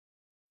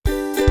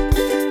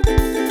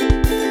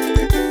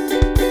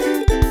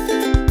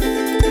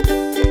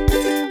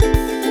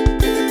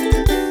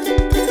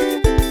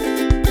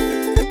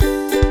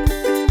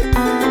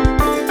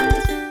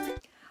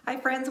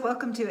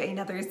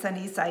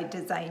Sunnyside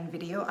Design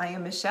video. I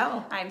am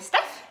Michelle. I'm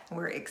Steph.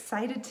 We're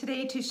excited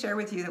today to share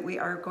with you that we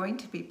are going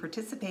to be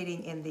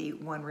participating in the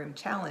One Room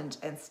Challenge,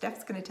 and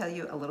Steph's going to tell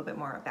you a little bit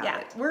more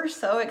about it. We're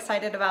so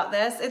excited about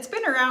this. It's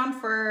been around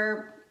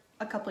for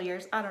a couple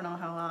years, I don't know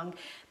how long,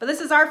 but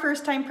this is our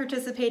first time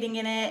participating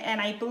in it,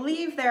 and I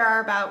believe there are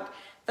about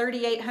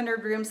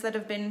 3,800 rooms that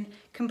have been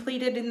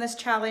completed in this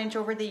challenge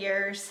over the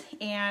years.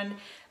 And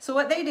so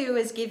what they do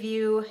is give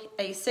you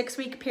a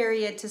 6-week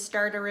period to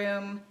start a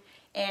room,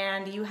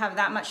 and you have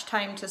that much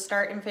time to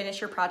start and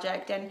finish your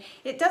project. And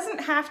it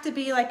doesn't have to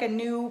be like a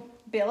new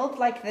build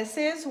like this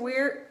is.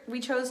 We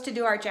chose to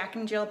do our Jack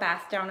and Jill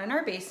bath down in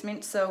our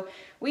basement, so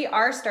we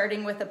are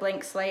starting with a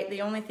blank slate.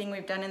 The only thing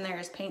we've done in there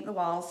is paint the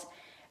walls.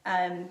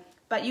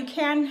 But you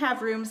can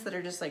have rooms that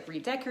are just like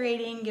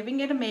redecorating, giving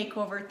it a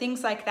makeover,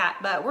 things like that.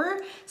 But we're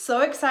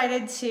so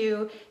excited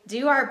to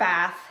do our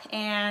bath,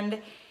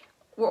 and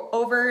we're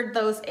over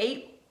those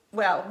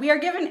we are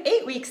given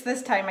 8 weeks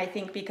this time, I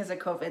think, because of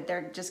COVID.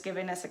 They're just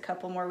giving us a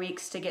couple more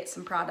weeks to get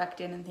some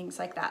product in and things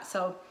like that.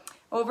 So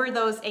over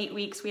those 8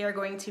 weeks, we are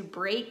going to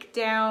break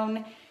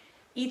down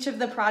each of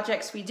the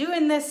projects we do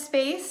in this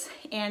space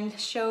and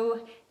show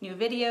new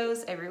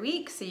videos every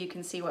week so you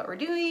can see what we're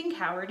doing,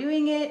 how we're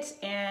doing it,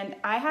 and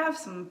I have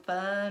some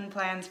fun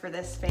plans for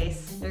this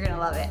space. You're gonna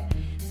love it.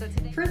 So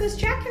today, for this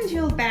Jack and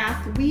Jill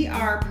bath, we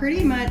are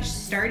pretty much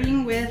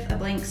starting with a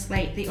blank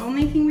slate. The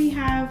only thing we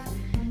have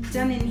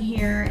done in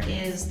here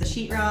is the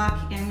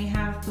sheetrock, and we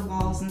have the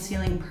walls and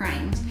ceiling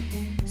primed.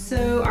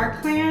 So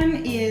our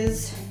plan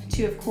is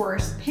to, of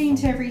course,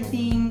 paint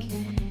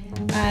everything.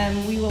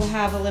 We will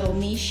have a little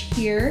niche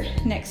here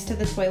next to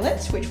the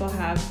toilet, which will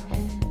have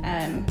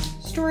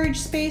storage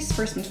space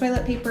for some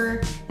toilet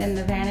paper. Then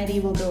the vanity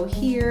will go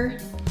here.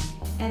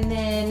 And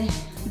then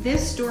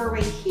this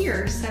doorway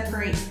here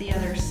separates the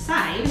other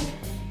side,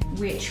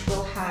 which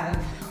will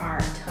have our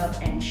tub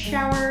and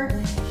shower.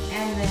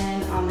 And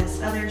then on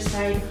this other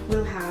side,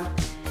 we'll have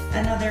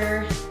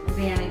another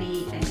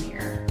vanity and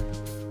mirror.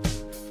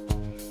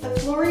 The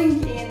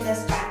flooring in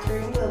this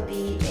bathroom will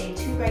be a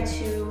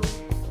 2x2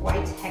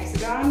 white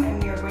hexagon,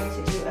 and we are going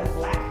to do a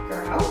black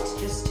grout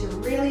just to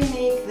really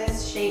make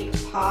this shape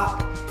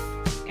pop.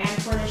 And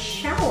for the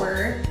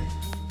shower,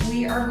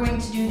 we are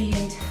going to do the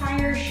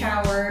entire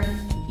shower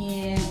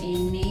in a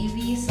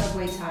navy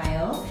subway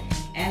tile.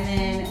 And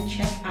then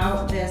check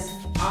out this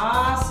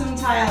awesome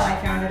tile I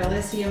found at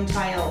Elysium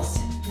Tiles.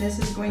 This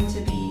is going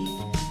to be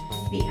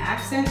the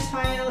accent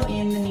tile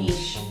in the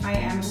niche. I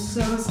am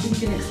so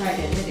stinking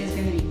excited. It is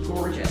going to be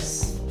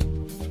gorgeous.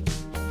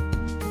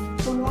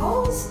 The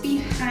walls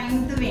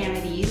behind the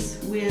vanities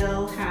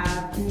will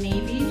have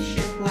navy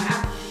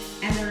shiplap,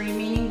 and the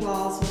remaining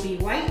walls will be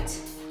white.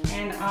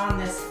 And on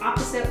this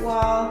opposite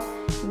wall,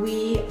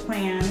 we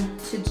plan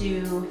to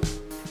do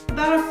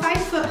about a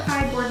 5-foot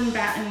high board and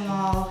batten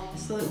wall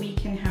so that we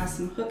can have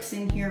some hooks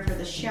in here for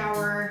the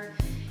shower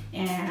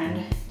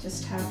and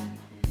just have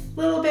a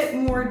little bit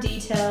more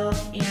detail.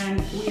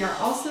 And we are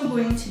also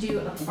going to do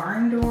a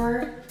barn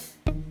door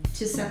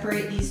to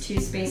separate these two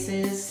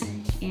spaces,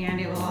 and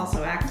it will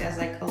also act as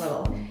like a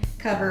little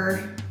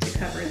cover to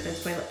cover the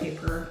toilet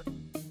paper.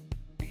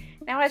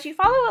 Now, as you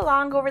follow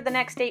along over the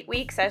next 8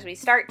 weeks, as we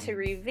start to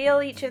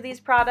reveal each of these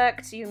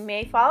products, you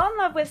may fall in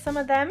love with some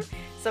of them.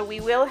 So we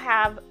will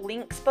have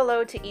links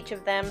below to each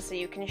of them so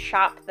you can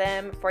shop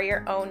them for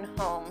your own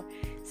home.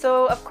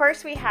 So of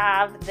course we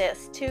have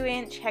this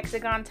 2-inch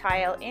hexagon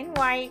tile in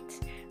white,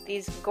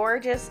 these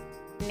gorgeous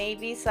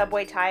navy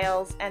subway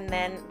tiles, and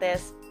then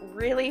this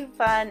really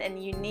fun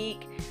and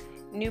unique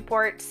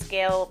Newport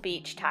scale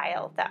beach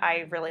tile that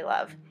I really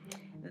love.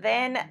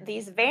 Then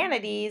these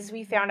vanities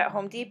we found at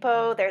Home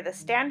Depot. They're the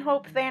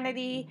Stanhope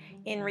vanity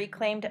in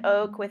reclaimed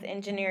oak with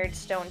engineered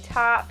stone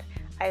top.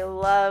 I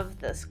love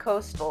this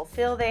coastal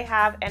feel they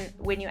have, and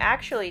when you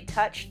actually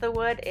touch the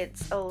wood,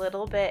 it's a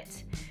little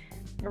bit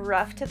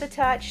rough to the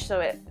touch, so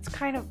it's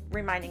kind of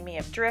reminding me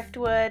of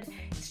driftwood.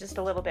 It's just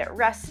a little bit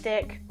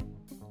rustic.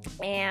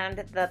 And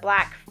the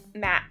black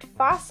matte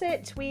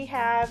faucet we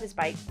have is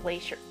by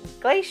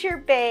Glacier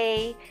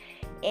Bay.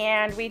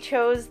 And we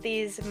chose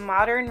these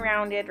modern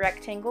rounded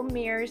rectangle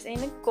mirrors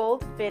in a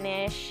gold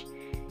finish.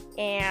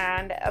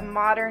 And a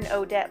modern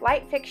Odette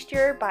light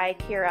fixture by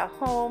Kira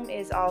Home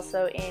is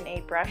also in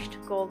a brushed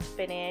gold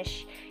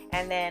finish.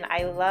 And then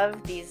I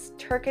love these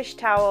Turkish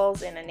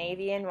towels in a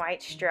navy and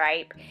white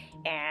stripe.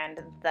 And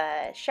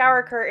the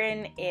shower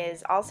curtain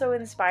is also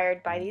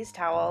inspired by these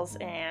towels,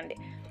 and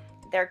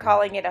they're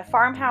calling it a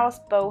farmhouse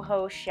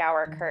boho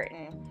shower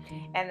curtain.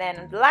 And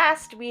then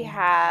last, we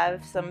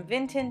have some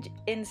vintage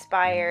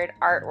inspired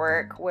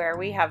artwork where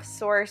we have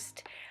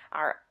sourced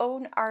our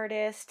own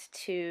artist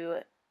to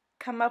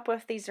come up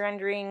with these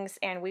renderings,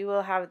 and we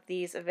will have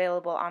these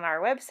available on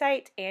our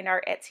website and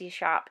our Etsy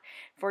shop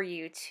for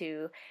you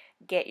to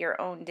get your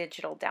own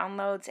digital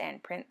downloads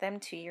and print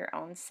them to your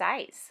own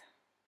size.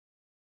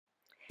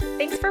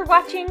 Thanks for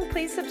watching.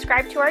 Please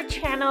subscribe to our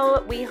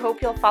channel. We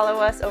hope you'll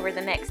follow us over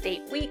the next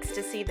 8 weeks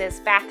to see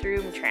this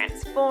bathroom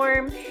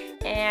transform.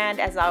 And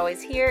as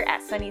always here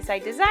at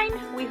Sunnyside Design,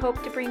 we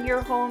hope to bring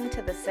your home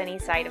to the sunny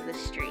side of the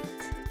street.